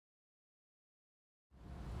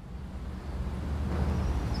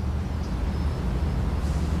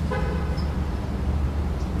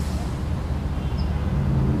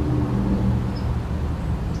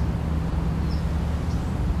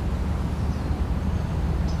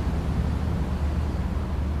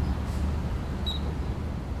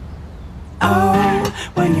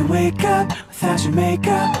when you wake up without your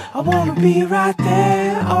makeup, I wanna be right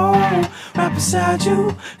there, oh, right beside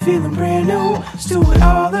you, feeling brand new. Let's do it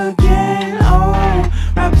all again, oh,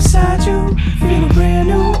 right beside you, feeling brand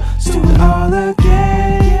new. Let's do it all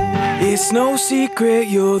again. It's no secret,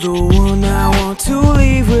 you're the one I want to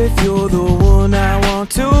leave with. You're the one I want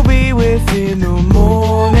to be with in the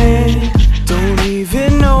morning. Don't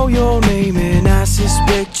even know your name, and I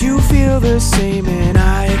suspect you feel the same, and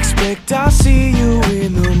I expect I'll see you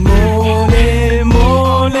in the morning,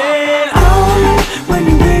 morning. Oh, when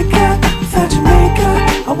you wake up without your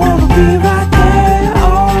makeup, I wanna be right there,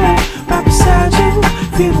 oh, right beside you,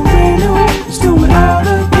 feeling brand new. Let's do it all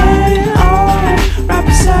again, oh, right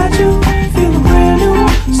beside you, feeling brand new.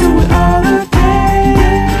 Let's do it all again.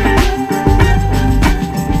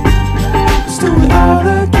 Let's do it all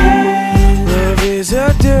again. Love is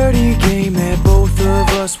a dirty game that both of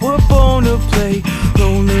us were born to play.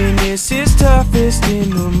 Loneliness is toughest in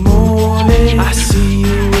the morning. I see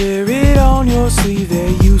you wear it on your sleeve,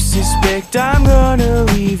 that you suspect I'm gonna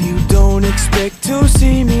leave. You don't expect to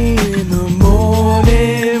see me in the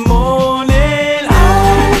morning, morning.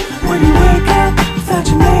 Oh, when you wake up without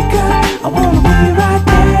your makeup, I wanna be right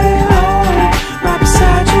there, oh, right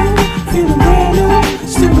beside you, feeling brand new.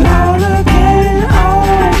 Let's do it all again, oh,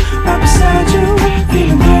 right beside you,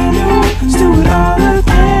 feeling brand new. Let's do it all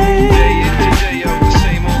again.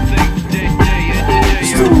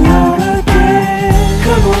 Let's do it all again.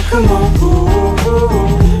 Come on, come on, ooh,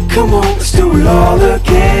 ooh. Come on, let's do it all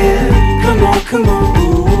again. Come on, come on,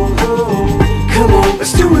 ooh, ooh. Come on,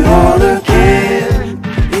 let's do it all again.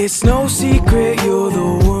 It's no secret, you're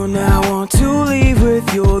the one I want to leave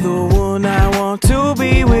with. You're the one I want to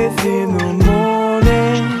be with in the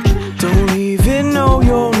morning. Don't even know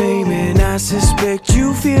your name, and I suspect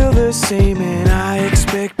you feel the same, and I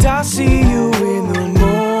expect I'll see you in the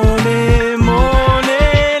morning,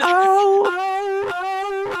 morning. Oh,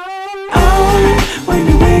 oh, when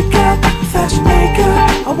you wake up without your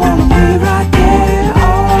makeup, I wanna be right there,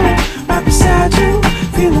 oh, right beside you,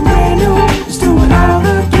 feeling brand new. Let's do it all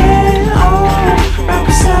again, oh, right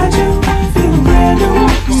beside you, feeling brand new.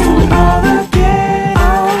 Let's do it all again.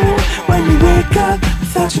 Oh, when you wake up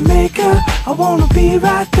without your makeup, I wanna be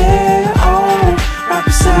right there, oh, right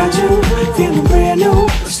beside you, feeling brand new.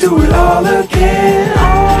 Let's do it all again, oh,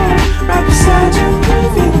 right beside you,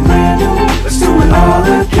 feeling brand new. Let's do it all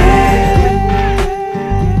again.